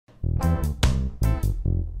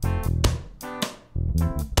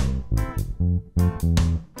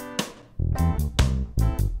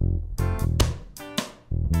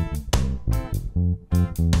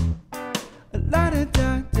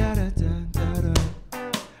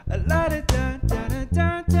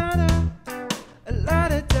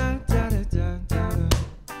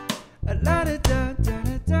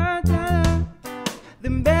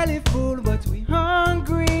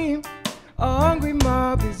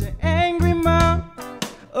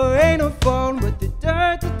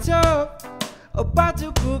A pot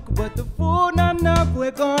to cook, but the food not enough. We're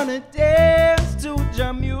gonna dance to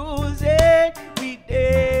your music. We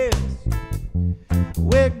dance.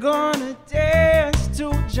 We're gonna dance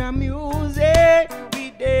to your music. We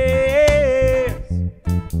dance.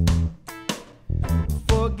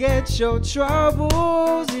 Forget your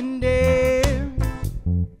troubles and dance.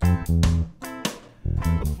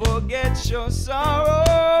 Forget your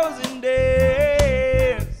sorrows and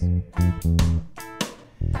dance.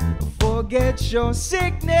 Forget your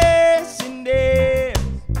sickness and dance.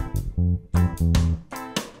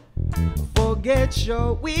 Forget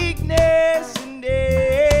your weakness and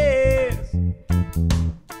dance.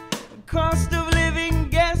 Cost of living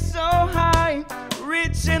gets so high,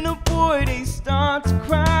 rich and the poor they start to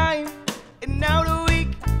cry. And now the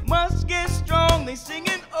weak must get strong. They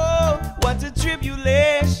singing, oh, what a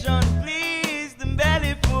tribulation. Please, the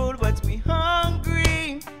belly full, but we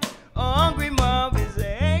hungry. A hungry mob is an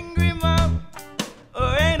angry mob.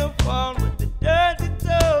 Or ain't no fault with the dirty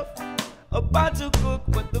tough. A pot to cook,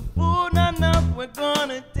 but the food not enough. We're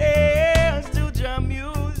gonna dance to your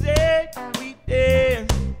music. We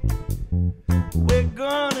dance. We're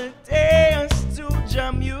gonna dance to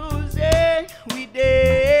your music. We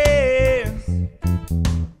dance.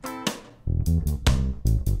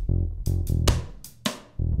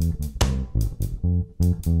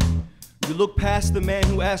 You look past the man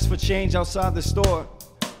who asked for change outside the store.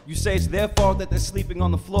 You say it's their fault that they're sleeping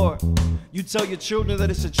on the floor. You tell your children that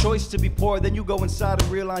it's a choice to be poor. Then you go inside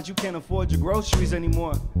and realize you can't afford your groceries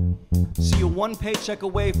anymore. So you're one paycheck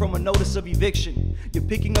away from a notice of eviction. You're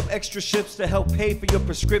picking up extra shifts to help pay for your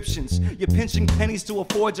prescriptions. You're pinching pennies to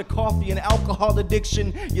afford your coffee and alcohol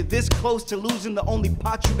addiction. You're this close to losing the only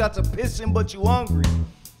pot you got to piss in, but you hungry.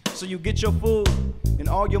 So you get your food and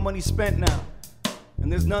all your money spent now.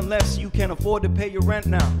 And there's none left, so you can't afford to pay your rent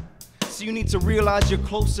now. So you need to realize you're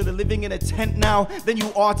closer to living in a tent now than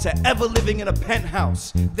you are to ever living in a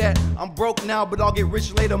penthouse. That I'm broke now, but I'll get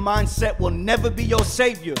rich later mindset will never be your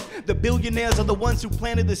savior. The billionaires are the ones who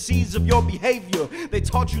planted the seeds of your behavior. They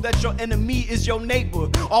taught you that your enemy is your neighbor,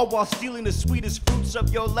 all while stealing the sweetest fruits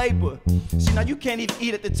of your labor. See, now you can't even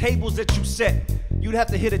eat at the tables that you set. You'd have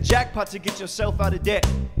to hit a jackpot to get yourself out of debt.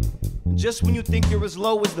 And just when you think you're as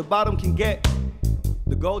low as the bottom can get,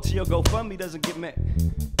 the goal to your GoFundMe doesn't get met.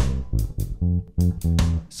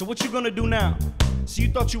 So what you gonna do now? So you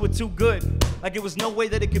thought you were too good, like it was no way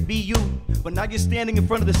that it could be you. But now you're standing in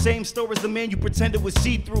front of the same store as the man you pretended was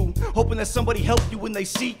see-through, hoping that somebody helped you when they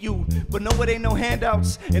seat you. But no, it ain't no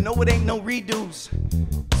handouts, and no, it ain't no redos.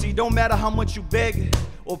 See, it don't matter how much you beg,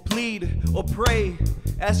 or plead, or pray,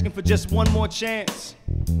 asking for just one more chance.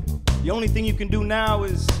 The only thing you can do now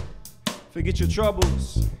is forget your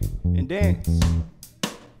troubles and dance.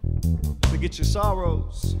 Forget your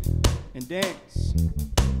sorrows and dance.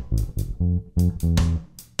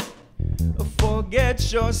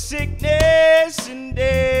 Forget your sickness and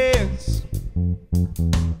dance.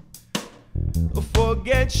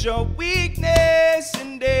 Forget your weakness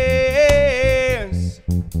and dance.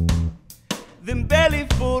 Them belly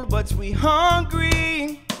full, but we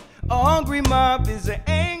hungry. A hungry mob is an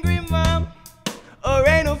angry mob. Or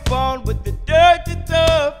ain't no fault with the dirty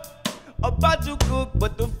tough. A pot to cook,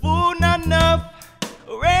 but the food not enough.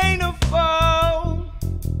 Or ain't no fault.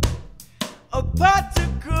 A pot to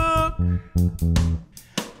cook.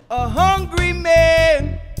 A hungry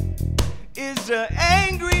man is an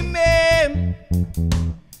angry man.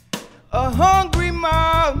 A hungry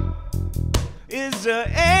mom is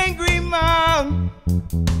an angry mom.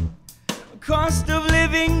 Cost of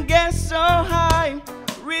living gets so high,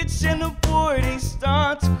 rich and the poor they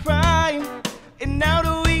start to cry. And now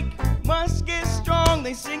the weak must get strong.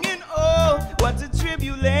 They singing, oh, what a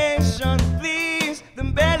tribulation. Please,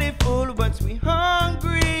 them belly full, but we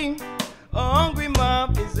hungry. A hungry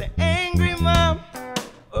mob is an angry mob.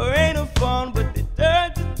 Or ain't no fun but the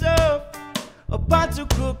dirty tough. A pot to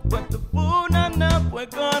cook, but the food not enough. We're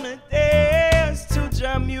gonna